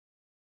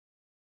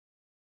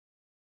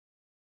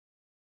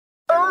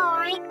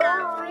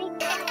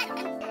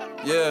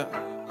Yeah,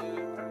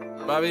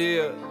 Bobby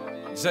here,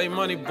 J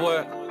Money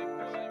Boy,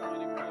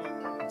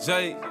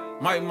 J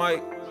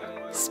Mike,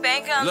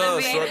 Spank on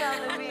Love, the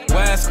beat.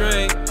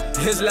 Widescreen,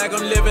 it's like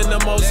I'm living the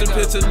motion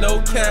picture,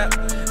 no cap.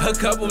 A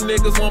couple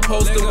niggas want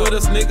poster with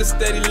us, niggas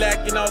steady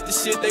lacking off the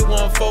shit, they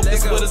want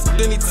focus with us.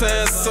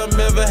 Anytime something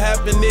ever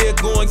happen, they'll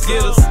go and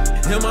get us.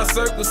 In my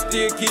circle,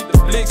 still keep the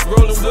blicks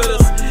rolling with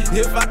us.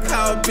 If I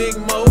call Big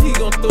Mo, he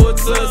gon' throw it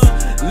to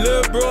us.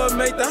 Lil' bro,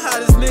 make the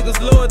hottest niggas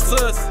lower to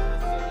us.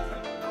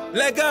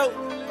 Let go,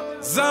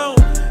 zone.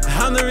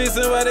 I'm the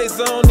reason why they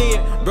zone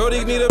in.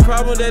 Brody need a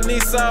problem that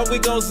needs solved, we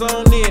gon'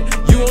 zone in.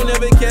 You won't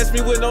ever catch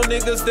me with no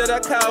niggas that I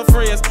call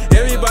friends.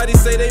 Everybody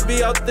say they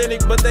be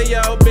authentic, but they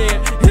all been.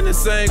 And the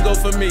same go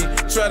for me,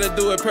 try to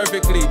do it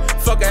perfectly.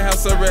 Fuck a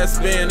house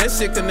arrest band, that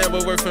shit could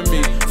never work for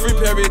me. Free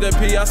Perry the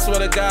P, I swear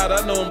to God,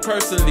 I know him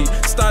personally.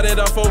 Started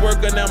off a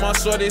worker, now my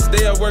shorties,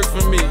 they'll work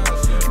for me.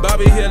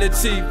 Bobby here the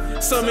chief.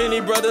 So many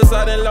brothers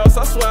I done lost,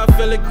 I swear I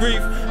feel the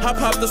grief. I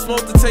pop the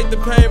smoke to take the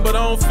pain, but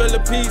I don't feel the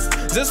peace.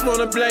 Just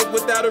wanna blank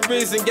without a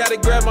reason, gotta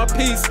grab my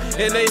piece.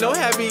 And ain't no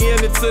happy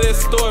ending to that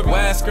story.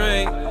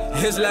 Widescreen,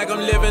 it's like I'm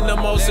living the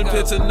motion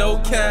picture, no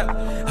cap.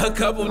 A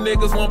couple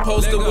niggas want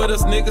poster with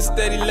us, niggas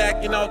steady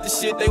lacking off the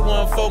shit, they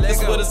want focus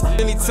with us.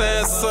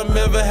 Anytime something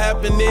ever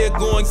happen, they'll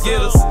go and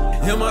get us.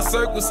 In my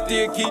circle,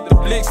 still keep the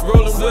blicks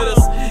rolling with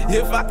us.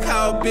 If I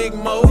call Big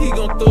Mo, he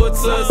gon' throw it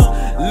to us.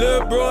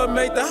 Lil' bro,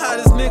 make the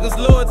hottest niggas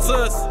lower to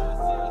us.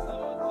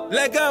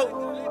 Let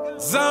go,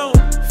 zone.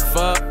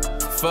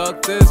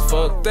 Fuck this,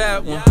 fuck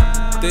that one.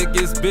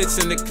 Thickest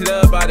bitch in the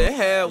club, I done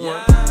had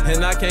one.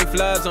 And I can't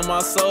flies on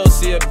my soul,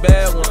 she a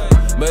bad one.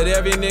 But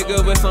every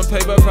nigga with some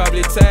paper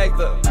probably tagged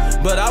her.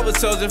 But I was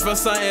chosen from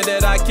something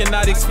that I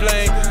cannot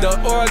explain. The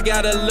aura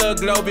got a little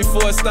glow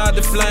before it start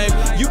to flame.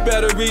 You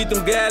better read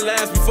them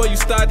guidelines before you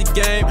start the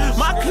game.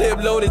 My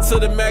clip loaded to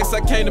the max,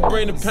 I came to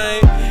bring the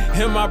pain.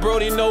 And my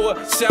brody know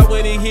a shot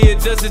when he hear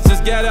justice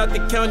just got out the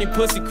county,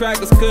 pussy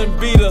crackers couldn't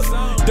beat us.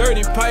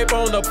 Dirty pipe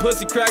on the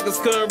pussy crackers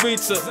couldn't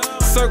reach us.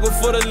 Circle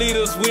for the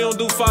leaders, we don't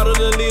do follow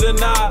the leader,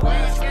 nah.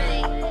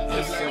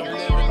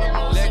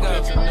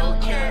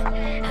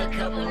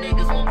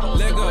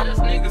 Let go,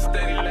 niggas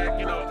steady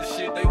lacking off the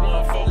shit, they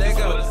want focus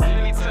with us.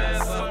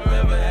 Anytime something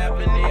ever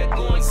happen, they'll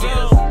go and get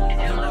us.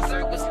 In my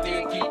circle,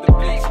 still keep the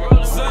blicks rolling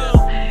with us.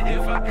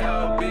 If I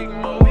call Big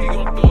Mo, he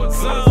gon' throw it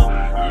to us.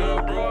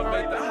 Lil' bro,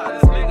 make the hottest